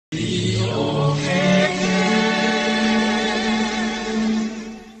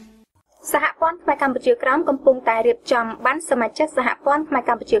កម្ពុជាក្រោមកំពុងតែរៀបចំបានសមាជិកសហព័ន្ធខ្មែរ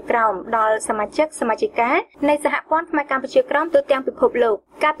កម្ពុជាក្រោមដល់សមាជិកសមាជិកានៃសហព័ន្ធខ្មែរកម្ពុជាក្រោមទូទាំងពិភពលោក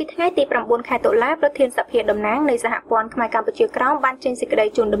កាលពីថ្ងៃទី9ខែតុលាប្រធានសភាតំណាងនៃសហព័ន្ធខ្មែរកម្ពុជាក្រោមបានចេញសេចក្តី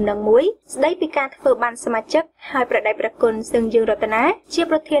ជូនដំណឹងមួយស្តីពីការធ្វើបានសមាជិកហើយប្រដេចប្រគុណសឹងយើងរតនាជា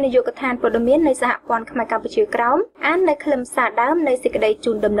ប្រធាននាយកដ្ឋានព័ត៌មាននៃសហព័ន្ធខ្មែរកម្ពុជាក្រោមអាននៅខ្លឹមសារដើមនៃសេចក្តី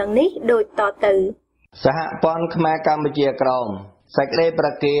ជូនដំណឹងនេះដូចតទៅសហព័ន្ធខ្មែរកម្ពុជាក្រោមសេចក្តីប្រ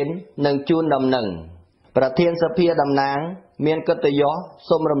កាសនិងជូនដំណឹងប្រធានសភាតំណាងមានកិត្តិយស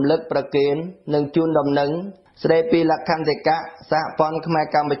សូមរំលឹកប្រកាសនិងជូនដំណឹងស្តីពីលក្ខន្តិកៈសហព័ន្ធខ្មែរ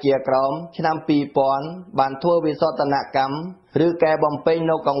កម្ពុជាក្រោមឆ្នាំ2000បានធ្វើវិសោធនកម្មឬកែបំពេញ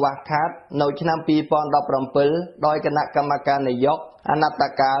នៅកង្វះខាតនៅឆ្នាំ2017ដោយគណៈកម្មការនយោបាយអនត្ត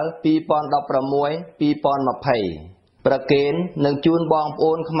កាល2016-2020ប្រកាសនិងជូនបងប្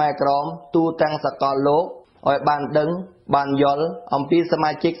អូនខ្មែរក្រមទូទាំងសកលលោកឲ្យបានដឹងបានយល់អំពីស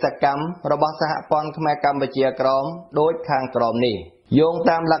មាជិកសកម្មរបស់សហព័ន្ធខ្មែរកម្ពុជាក្រមដូចខាងក្រោមនេះយោង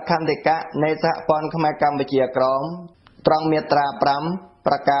តាមលក្ខន្តិកៈនៃសហព័ន្ធខ្មែរកម្ពុជាក្រមត្រង់មាត្រា5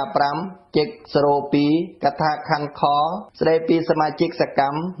ប្រការ5ចេក02កថាខណ្ឌខស្តីពីសមាជិកសក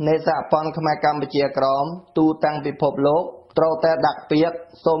ម្មនៃសហព័ន្ធខ្មែរកម្ពុជាក្រមទូទាំងពិភពលោកត្រូវតែដាក់ពាក្យ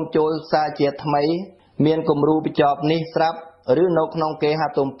សូមចូលសារជាថ្មីមានគំរូបញ្ចប់នេះស្រាប់ឬនៅក្នុងគេហ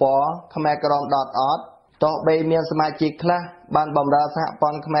ទំព័រខ្មែរក្រម.orgតោះបីមានសមាជិកខ្លះបានបម្រើសហព័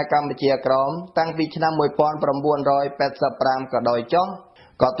ន្ធខ្មែរកម្ពុជាក្រមតាំងពីឆ្នាំ1985ក៏ដោយចុះ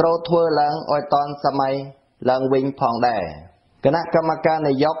ក៏ត្រូវធ្វើឡើងឲ្យទាន់សម័យឡើងវិញផងដែរគណៈកម្មការន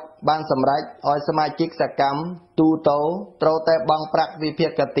យោបាយបានសម្រេចឲ្យសមាជិកសកម្មទូទៅត្រូវតែបង់ប្រាក់វិភាគ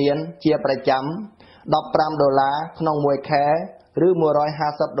ទានជាប្រចាំ$15ក្នុងមួយខែឬ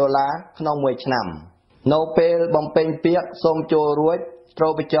$150ក្នុងមួយឆ្នាំនៅពេលបំពេញពាក្យសូមចូលរួចត្រូ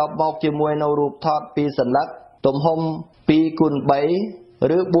វបញ្ចប់មកជាមួយនៅរូបថតពីសន្លឹកទំហំ 2x3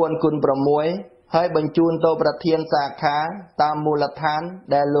 ឬ 4x6 ហើយបញ្ជូនទៅប្រធានសាខាតាមមូលដ្ឋាន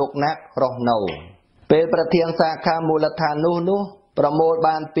ដែលលោកអ្នករស់នៅពេលប្រធានសាខាមូលដ្ឋាននោះប្រមូល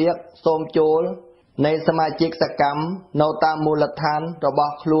បានពាក្យសូមចូលនៃសមាជិកសកម្មនៅតាមមូលដ្ឋានរប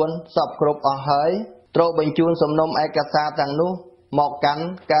ស់ខ្លួនសពគ្រប់អស់ហើយត្រូវបញ្ជូនសំណុំឯកសារទាំងនោះមកកាន់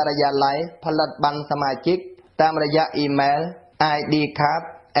ការិយាល័យផលិតប័ណ្ណសមាជិកតាមរយៈអ៊ីមែល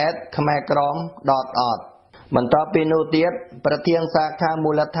id.card@khmerkrom.org បន្ទាប់ពីនោះទៀតប្រធានសាខាមូ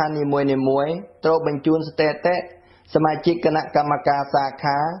លដ្ឋាននីមួយៗត្រូវបញ្ជូនស្ថិតិសមាជិកគណៈកម្មការសា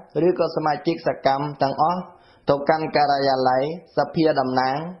ខាឬក៏សមាជិកសកម្មទាំងអស់ទៅកាន់ការិយាល័យសភាតំ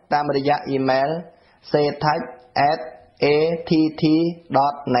ណាងតាមរយៈអ៊ីមែល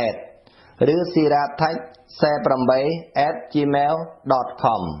sethac@att.net ឬ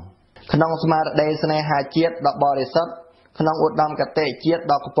sirathach48@gmail.com ក្នុងស្មារតីស្នេហាជាតិដ៏បរិសុទ្ធក្នុងឧត្តមគតិជាតិ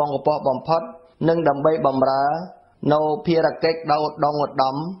ដ៏កំពង់កំពស់បំផុតនិងដើម្បីបម្រើនៅភារកិច្ចដ៏ឧត្តមឧត្ត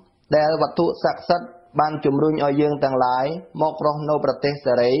មដែលវត្ថុស័ក្តិសិទ្ធិបានជំរុញឲ្យយើងទាំងឡាយមករស់នៅប្រទេស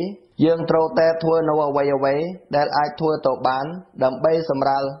សេរីយើងត្រូវតែធ្វើនៅអ្វីៗដែលអាចធ្វើទៅបានដើម្បីសម្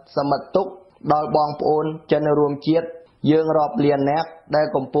រាលសមិទ្ធទុក្ខដល់បងប្អូនចិនរួមជាតិយើងរាប់លានអ្នកដែល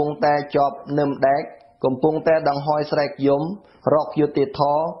កំពុងតែជាប់នឹមដែកកំពុងតែដង្ហោយស្រែកយំរកយុត្តិធ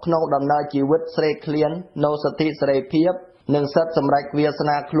ម៌ក្នុងដំណើរជីវិតស្រេកឃ្លាននៅសិទ្ធិសេរីភាពនិងសិទ្ធិសម្រេចវាស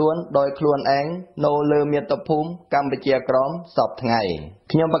នាខ្លួនដោយខ្លួនឯងនៅលើមាតុភូមិកម្ពុជាក្រមសពថ្ងៃ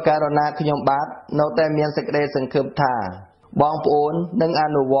ខ្ញុំបករណាខ្ញុំបាទនៅតែមានសេចក្តីសង្ឃឹមថាបងប្អូននឹងអ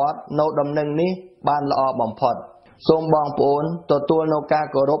នុវត្តនៅដំណឹងនេះបានល្អបំផុតសូមបងប្អូនទទួលនៅការ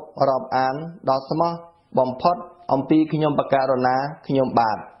គោរពរាប់អានដ៏ស្មោះបំផុតអំពីខ្ញុំបករណាខ្ញុំ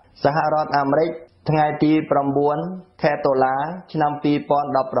បាទសហរដ្ឋអាមេរិកថ្ងៃទី9ខែតុលាឆ្នាំ2017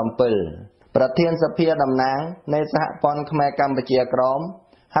ប្រធានសភាតំណាងនៃសហព័ន្ធខ្មែរកម្ពុជាក្រម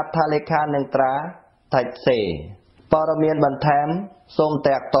ហត្ថលេខានឹងត្រាថៃសេព័ត៌មានបន្ថែមសូម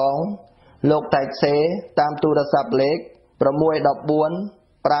តាក់ទងលោកថៃសេតាមទូរស័ព្ទលេខ614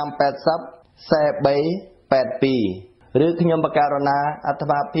 580 4382ឬខ្ញុំបករណាអត្ថ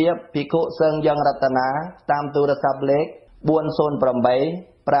មាភាពភិក្ខុសង្ឃយ៉ាងរតនាតាមទូរស័ព្ទលេខ408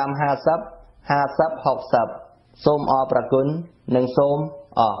 550 5060សូមអរព្រគុណនិងសូម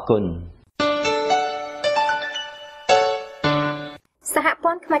អរគុណសហ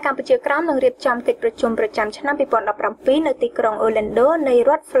ព័ន្ធខ្មែរកម្ពុជាក្រោមនឹងរៀបចំកិច្ចប្រជុំប្រចាំឆ្នាំ2017នៅទីក្រុង Orlando នៃ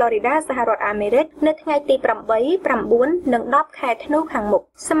រដ្ឋ Florida សហរដ្ឋអាមេរិកនៅថ្ងៃទី8, 9 និង 10 ខែធ្នូខាងមុខ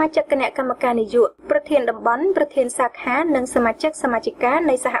សមាជិកគណៈកម្មការនយោបាយប្រធានតំបន់ប្រធានសាខានិងសមាជិកសមាជិកា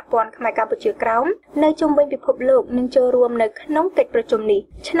នៃសហព័ន្ធខ្មែរកម្ពុជាក្រោមនៅជុំវិញពិភពលោកនឹងចូលរួមនៅក្នុងកិច្ចប្រជុំនេះ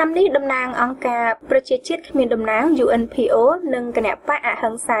ឆ្នាំនេះតំណាងអង្គការប្រជាជាតិគ្មានតំណាង UNPO និងគណៈបកអហិ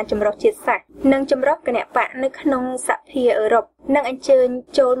ង្សាចម្រុះជាតិសាសន៍និងចម្រុះគណៈបកនៅក្នុងសហភាពអឺរ៉ុប និងអញ្ជើញ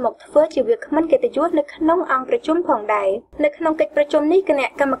ចូលមកធ្វើជាវាគ្មិនកិត្តិយសនៅក្នុងអង្គប្រជុំផងដែរនៅក្នុងកិច្ចប្រជុំនេះគណៈ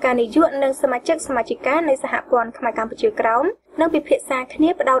កម្មការនយោបាយនិងសមាជិកសមាជិកានៃសហព័ន្ធខ្មែរកម្ពុជាក្រោមនឹងពិភាក្សាគ្នា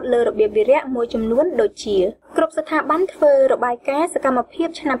ផ្ដោតលើរបៀបវារៈមួយចំនួនដូចជាគ្រប់ស្ថាប័នធ្វើរបាយការណ៍សកម្មភាព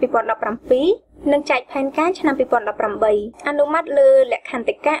ឆ្នាំ2017និងចែកផែនការឆ្នាំ2018អនុម័តលើលក្ខន្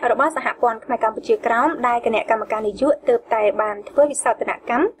តិកៈរបស់សហព័ន្ធខ្មែរកម្ពុជាក្រោមដែលគណៈកម្មការនយោបាយទើបតែបានធ្វើវិសោធន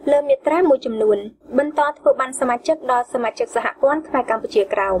កម្មលើមាត្រាមួយចំនួនបន្តធ្វើបានសមាជិកដល់សមាជិកសហព័ន្ធខ្មែរកម្ពុជា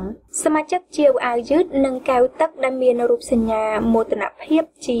ក្រោមសមាជិកជាវអាវយឺតនិងកែវទឹកដែលមានរូបសញ្ញាមោទនភាព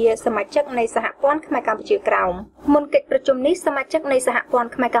ជាសមាជិកនៃសហព័ន្ធខ្មែរកម្ពុជាក្រោមមុនកិច្ចប្រជុំនេះសមាជិកនៃសហព័ន្ធ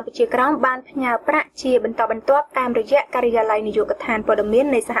ខ្មែរកម្ពុជាក្រោមបានផ្ញើប្រាក់ជាបន្តបន្ទាប់តាមរយៈការិយាល័យនាយកដ្ឋានព័ត៌មាន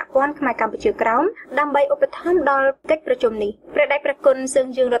នៃសហព័ន្ធខ្មែរកម្ពុជាក្រោមដើម្បីឧបត្ថម្ភដល់កិច្ចប្រជុំនេះព្រះដេចព្រះគុណសឹង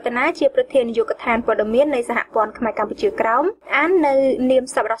យើងរតនាជាប្រធាននាយកដ្ឋានព័ត៌មាននៃសហព័ន្ធខ្មែរកម្ពុជាក្រោមអាននៅនាម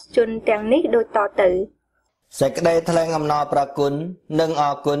សប្បុរសជនទាំងនេះដូចតទៅសេចក្តីថ្លែងអំណរព្រះគុណនិងអ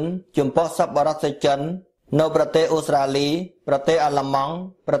រគុណចំពោះសប្បុរសជននៅប្រទេសអូស្ត្រាលីប្រទេសអាល្លឺម៉ង់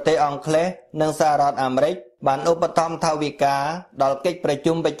ប្រទេសអង់គ្លេសនិងសហរដ្ឋអាមេរិកបានឧបត្ថម្ភថវិកាដល់កិច្ចប្រ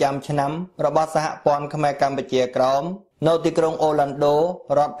ជុំប្រចាំឆ្នាំរបស់សហព័ន្ធខ្មែរកម្ពុជាក្រោមនៅទីក្រុងអូឡាន់ដូ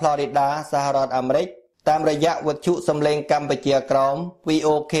រដ្ឋ Florida សហរដ្ឋអាមេរិកតាមរយៈវិទ្យុសំឡេងកម្ពុជាក្រោម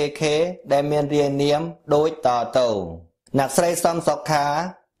VOKK ដែលមានរាយនាមដូចតទៅអ្នកស្រីសំសុខា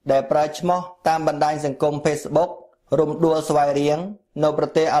ដែលប្រើឈ្មោះតាមបណ្ដាញសង្គម Facebook រំដួលស្វាយរៀងនៅប្រ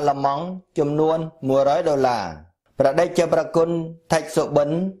ទេសអាល្លឺម៉ង់ចំនួន$100ព្រះដេចព្រះគុណថៃសុបិន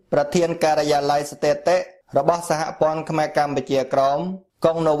ប្រធានការិយាល័យស្ថិតិរបស់សហព័ន្ធខ្មែរកម្ពុជាក្រោម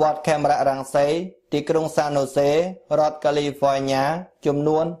កុងនៅវត្តខេមរៈរាំងសីទីក្រុងសានហូសេរដ្ឋកាលីហ្វ័រញ៉ាចំ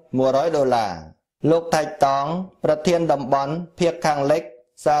នួន$100លោកថៃតង់ប្រធានតំបន់ភាគខាងលិច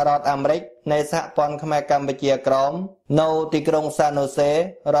សហរដ្ឋអាមេរិកនៃសហព័ន្ធខ្មែរកម្ពុជាក្រោមនៅទីក្រុងសានហូសេ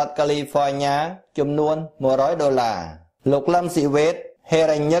រដ្ឋកាលីហ្វ័រញ៉ាចំនួន$100លោកលឹមស៊ីវេតហេ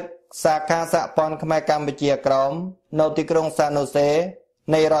រញ្ញិកសាខាសហព័ន្ធខ្មែរកម្ពុជាក្រោមនៅទីក្រុងសានហូសេ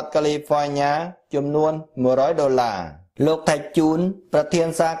នៃរដ្ឋកាលីហ្វ័រញ៉ាចំនួន$100លោកថៃជូនប្រធាន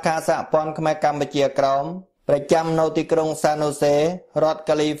សាខាសហព័ន្ធខ្មែរកម្ពុជាក្រោមប្រចាំនៅទីក្រុងសានហូសេរដ្ឋ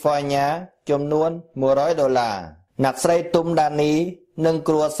កាលីហ្វ័រញ៉ាចំនួន$100អ្នកស្រីទុំដានីនិង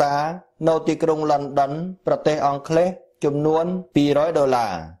គ្រួសារនៅទីក្រុងលន់ដុនប្រទេសអង់គ្លេសចំនួន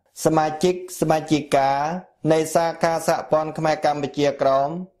$200សមាជិកសមាជិកានៃសាខាសហព័ន្ធខ្មែរកម្ពុជាក្រោម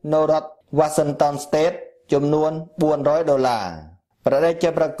នៅរដ្ឋ Washington State ចំនួន$400ព្រះរាជា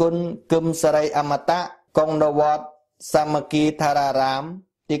ប្រគុណគឹមសរីអមតៈកុងនៅវត្តសាមគ្គីថារារាម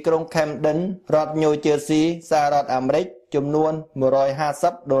ទីក្រុង Camden រដ្ឋ New Jersey សហរដ្ឋអាមេរិកចំនួន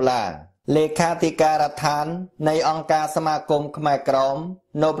$150លេខាធិការដ្ឋាននៃអង្គការសមាគមខ្មែរក្រោម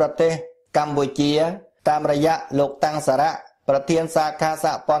នៅប្រទេសកម្ពុជាតាមរយៈលោកតាំងសារៈប្រធានសាខាស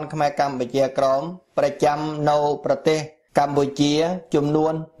ហព័ន្ធខ្មែរកម្ពុជាក្រោមប្រចាំនៅប្រទេសកម្ពុជាចំនួ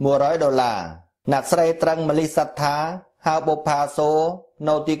ន$100អ្នកស្រីត្រឹងមលិសត្ថាហៅបុផាសូ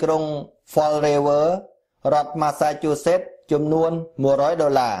នៅទីក្រុង Fall River រដ្ឋ Massachusetts ចំនួន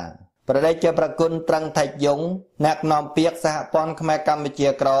$100ព្រះរាជាប្រគុណត្រឹងថៃយុងអ្នកនាំពាក្យសហព័ន្ធខ្មែរកម្ពុជា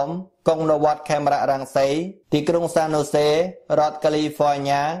ក្រោមកុងនៅវត្តខេមរៈរាំងសីទីក្រុងសានហូសេរដ្ឋកាលីហ្វ័រ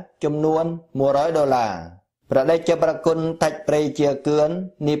ញ៉ាចំនួន$100ព្រះរាជាប្រគុណថៃព្រៃជាគឿន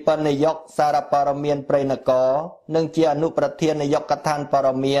និពន្ធនាយកសារព័ត៌មានព្រៃនគរនិងជាអនុប្រធាននាយកដ្ឋានព័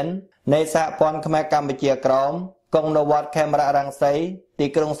ត៌មាននៃសហព័ន្ធខ្មែរកម្ពុជាក្រោមកុងនៅវត្តខេមរៈរាំងសីទី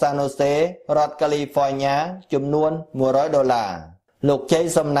ក្រុងសានហូសេរដ្ឋកាលីហ្វ័រញ៉ាចំនួន$100លោកជ័យ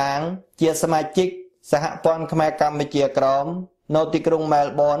សំណាងជាសមាជិកសហព័ន្ធខ្មែរកម្ពុជាក្រោមនៅទីក្រុងមែល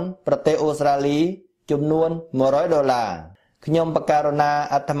ប៊នប្រទេសអូស្ត្រាលីចំនួន$100ខ្ញុំបកករណា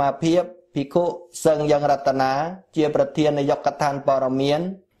អត្ថមាភាពភិក្ខុសឹងយ៉ាងរតនាជាប្រធាននាយកដ្ឋានព័ត៌មាន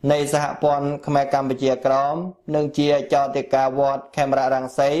នៃសហព័ន្ធខ្មែរកម្ពុជាក្រោមនិងជាចៅតិកាវត្តខេមរៈរាំង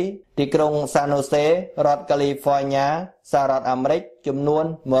សីទីក្រុងសានហូសេរដ្ឋកាលីហ្វ័រញ៉ាសហរដ្ឋអាមេរិកចំនួន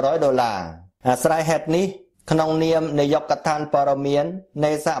$100អាស្រ័យហេតុនេះក្នុងនាមនាយកដ្ឋានព័ត៌មាន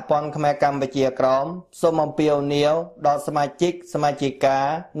នៃសហព័ន្ធខ្មែរកម្ពុជាក្រោមសូមអំពាវនាវដល់សមាជិកសមាជិកា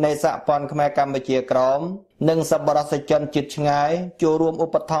នៃសហព័ន្ធខ្មែរកម្ពុជាក្រោមនិងសប្បុរសជនជិតឆ្ងាយចូលរួមឧ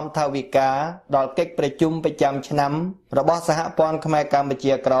បត្ថម្ភថវិកាដល់កិច្ចប្រជុំប្រចាំឆ្នាំរបស់សហព័ន្ធខ្មែរកម្ពុ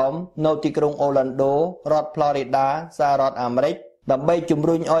ជាក្រោមនៅទីក្រុងអូឡាន់ដូរដ្ឋ Florida សហរដ្ឋអាមេរិកដើម្បីជំ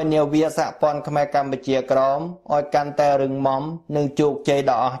រុញឲ្យនាវាសហព័ន្ធខ្មែរកម្ពុជាក្រោមឲ្យកាន់តែរឹងមាំនិងជោគជ័យ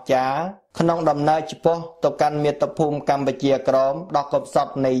ដ៏អស្ចារ្យក្នុងដំណើរឆ្ពោះទៅកាន់មាតុភូមិកម្ពុជាក្រោមដ៏កំស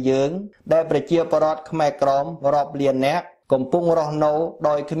ត់នៃយើងដែលប្រជាពលរដ្ឋខ្មែរក្រោមរាប់លាននាក់កំពុងរស់នៅ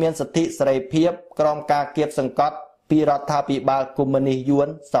ដោយគ្មានសិទ្ធិសេរីភាពក្រោមការគាបសង្កត់ពីរដ្ឋាភិបាលកុម្មុយនីសយួន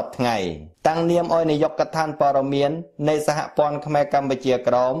សពថ្ងៃតាំងនាមឲ្យនាយកដ្ឋានព័ត៌មាននៃសហព័ន្ធខ្មែរកម្ពុជា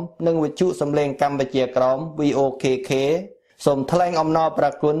ក្រោមនិងវិទ្យុសំឡេងកម្ពុជាក្រោម VOKK សូមថ្លែងអំណរព្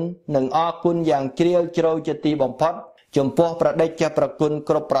រះគុណនិងអរគុណយ៉ាងជ្រាលជ្រៅជាទីបំផុតចំពោះព្រះដេចព្រះគុណ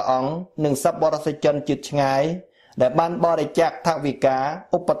គ្រប់ព្រះអង្គនិងសប្បុរសជនជាតិឆ្ងាយដែលបានបរិច្ចាគថវិកា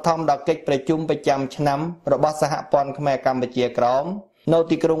ឧបត្ថម្ភដល់កិច្ចប្រជុំប្រចាំឆ្នាំរបស់សហព័ន្ធខ្មែរកម្ពុជាក្រោមនៅ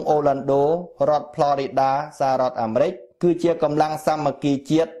ទីក្រុងអូឡាន់ដូរដ្ឋ Florida សហរដ្ឋអាមេរិកគឺជាកម្លាំងសាមគ្គី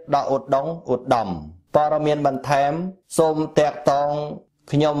ជាតិដ៏ឧត្តមឧត្តមព័ត៌មានបន្ថែមសូមតាក់ទង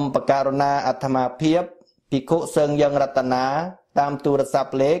ខ្ញុំបកករណាអាត្មាភាពភិក្ខុសឹងយើងរតនាតាមទូរស័ព្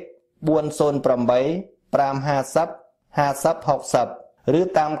ទលេខ408 550 5060ឬ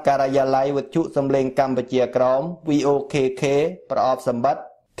តាមការិយាល័យវិទ្យុសំឡេងកម្ពុជាក្រោម VOKK ប្រអប់សម្បត្តិ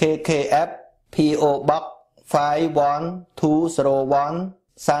KKF PO Box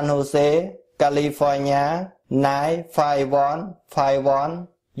 51201 San Jose California 95151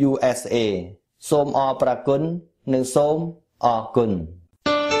 USA សូមអរព្រគុណនិងសូមអរគុណ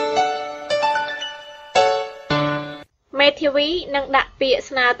មេធាវីនឹងដាក់ពាក្យ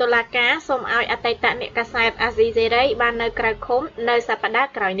ស្នើតុលាការសូមឲ្យអតីតអ្នកកាសែតអាស៊ីសេរីបាននៅក្រៅឃុំនៅសប្តាហ៍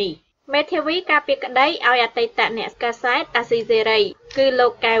ក្រោយនេះមេធាវីការពារក្តីឲ្យអតីតអ្នកកាសែតអាស៊ីសេរីគឺលោ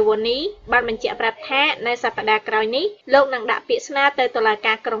កកែវនីបានបញ្ជាក់ប្រាប់ថានៅសប្តាហ៍ក្រោយនេះលោកនឹងដាក់ពាក្យស្នើទៅតុលា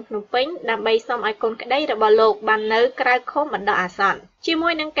ការក្រុងភ្នំពេញដើម្បីសុំឲ្យកូនក្តីរបស់លោកបាននៅក្រៅឃុំបណ្ដោះអាសន្នជាមួ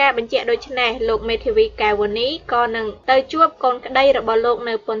យនឹងការបញ្ជាក់ដូចនេះលោកមេធាវីកែវនីក៏នឹងទៅជួបកូនក្តីរបស់លោក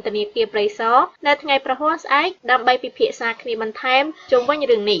នៅពន្ធនាគារព្រៃសរនៅថ្ងៃប្រហ័សស្អែកដើម្បីពិភាក្សាគ្នាបន្ថែមជុំវិញ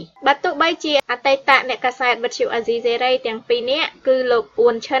រឿងនេះបើទោះបីជាអតីតអ្នកកាសែតវិទ្យុអាស៊ីសេរីទាំងពីរនាក់គឺលោកអ៊ួ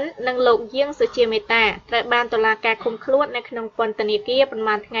នឈិននិងលោកយាងសុជាមេតាត្រូវបានតុលាការឃុំខ្លួននៅក្នុងពន្ធនាគារប្រ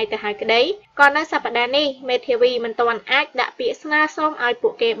មាណថ្ងៃទៅហើយក្តីក៏នៅសប្តាហ៍នេះមេធាវីមិនទាន់អាចដាក់ពាក្យស្នើសុំឲ្យពួ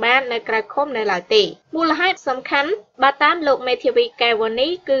កគេបាននៅក្រៅឃុំនៅឡើយទេមូលហេតុសំខាន់បើតាមលោកមេធាវីកែវនី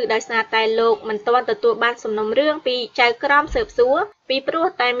គឺដោយសារតែលោកមិនទាន់ទទួលបានសំណុំរឿងពីចៅក្រមស៊ើបសួរពីព្រោះ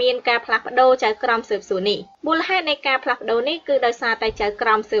តែមានការផ្លាស់ប្ដូរចៅក្រមស៊ើបសួរនេះមូលហេតុនៃការផ្លាស់ប្ដូរនេះគឺដោយសារតែចៅក្រ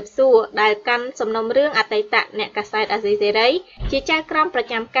មស៊ើបសួរដែលកាន់សំណុំរឿងអតីតអ្នកកាសែតអាស៊ីសេរីជាចៅក្រមប្រ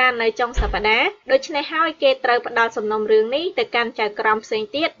ចាំការនៅចុងសប្តាហ៍ដូច្នេះហើយគេត្រូវផ្ដល់សំណុំរឿងនេះទៅកាន់ចៅក្រមផ្សេង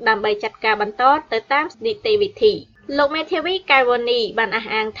ទៀតដើម្បីចាត់ការបន្តទៅតាមនីតិវិធីលោកមេធាវីកែវនីបានអះ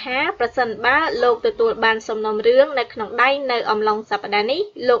អាងថាប្រសិនបើលោកទទួលបានសំណុំរឿងនៅក្នុងដៃនៅអំឡុងសប្តាហ៍នេះ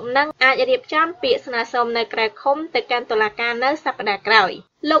លោកនឹងអាចរៀបចំពាក្យស្នើសុំនៅក្រៅឃុំទៅកាន់តុលាការនៅសប្តាហ៍ក្រោយ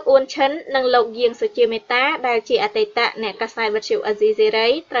លោកអ៊ួនឈិននិងលោកយាងសុជាមេតាដែលជាអតីតអ្នកកាសែតវិទ្យុអាស៊ីសេរី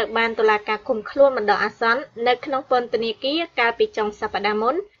ត្រូវបានតុលាការឃុំខ្លួនបណ្ដោះអាសន្ននៅក្នុងពន្ធនាគារកាលពីចុងសប្តាហ៍មុ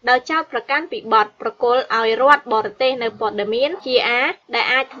នដោយចោទប្រកាន់ពីបទប្រគល់ឲ្យរដ្ឋបរទេសនៅព័ត៌មានជាដែល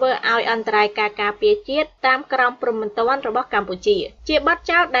អាចធ្វើឲ្យអន្តរាយការការពារជាតិតាមក្រមព្រហ្មទណ្ឌរបស់កម្ពុជាជាបទ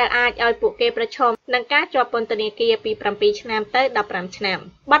ចោទដែលអាចឲ្យពួកគេប្រឈមនឹងការជាប់ពន្ធនាគារពី7ឆ្នាំទៅ15ឆ្នាំ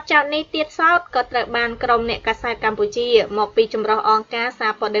បទចោទនេះទៀតសោតក៏ត្រូវបានក្រុមអ្នកកាសែតកម្ពុជាមកពីចម្រុះអង្គការ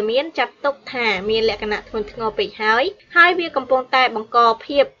ព័ត៌មានចាត់ទុកថាមានលក្ខណៈធ្ងន់ធ្ងរពេកហើយវាកំពុងតែបង្ក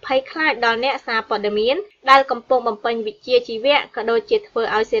ភាពភ័យខ្លាចដល់អ្នកសារព័ត៌មានដែលកំពុងបំពេញវិជ្ជាជីវៈក៏ដូចជាធ្វើ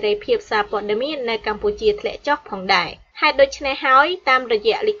ឲ្យសេរីភាពសារព័ត៌មាននៅកម្ពុជាធ្លាក់ចុះផងដែរហេតុដូច្នេះហើយតាមរ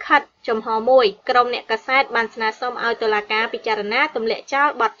យៈលិខិតចំហមួយក្រុមអ្នកកាសែតបានស្នើសុំឲ្យតុលាការពិចារណាទម្លាក់ចោល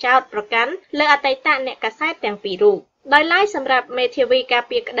បទចោទប្រកាន់លើអតីតអ្នកកាសែតទាំងពីររូបដោយឡែកសម្រាប់មេធាវីការ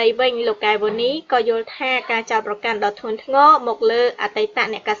ពារក្តីវិញលោកកែវនីក៏យល់ថាការចោទប្រកាន់ដ៏ធ្ងន់ធ្ងរមកលើអតីត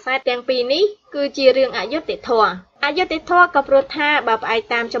អ្នកកាសែតទាំងពីរនេះគឺជារឿងអយុត្តិធម៌ក៏ព្រោះថាបើផ្អែក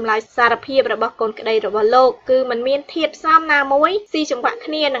តាមចម្លើយសារភាពរបស់កូនក្តីរបស់លោកគឺมันមានធាតុផ្សំណាមួយស៊ីចង្វាក់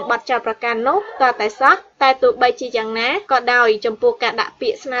គ្នានឹងបទចោទប្រកាន់នោះតតែសោះតែទោះបីជាយ៉ាងណាក៏ដោយចំពោះការដាក់ពា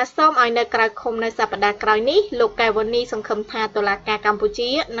ក្យស្នើសុំឲ្យនៅក្រៅឃុំនៅសប្តាហ៍ក្រោយនេះលោកកែវនីសង្ឃឹមថាតុលាការកម្ពុជា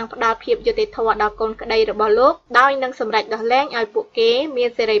នឹងផ្ដល់ភាពយុត្តិធម៌ដល់កូនក្តីរបស់លោកដោយនឹងសម្រេចដោះលែងឲ្យពួកគេមាន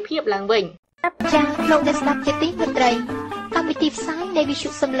សេរីភាពឡើងវិញចា៎លោកអ្នកស្ដាប់ជាទីមេត្រីកម្មវិធីផ្សាយនៃវិទ្យុ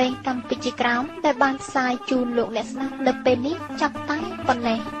សំឡេងកម្ពុជាក្រោមដែលបានផ្សាយជូនលោកអ្នកស្ដាប់នៅពេលនេះចាប់តែប៉ុណ្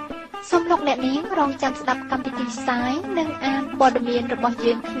ណេះសូមលោកអ្នកនាងរងចាំស្ដាប់កម្មវិធីផ្សាយនិងអានព័ត៌មានរបស់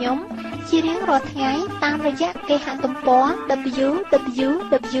យើងខ្ញុំជារៀងរាល់ថ្ងៃតាមរយៈគេហទំព័រ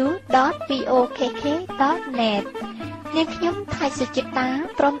www.vokk.net នាងខ្ញុំថៃសុចិតា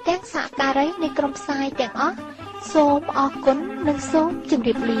ព្រមទាំងសហការីនៃក្រុមផ្សាយទាំងអស់សូមអរគុណនិងសូមជម្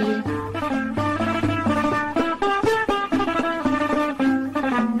រាបលា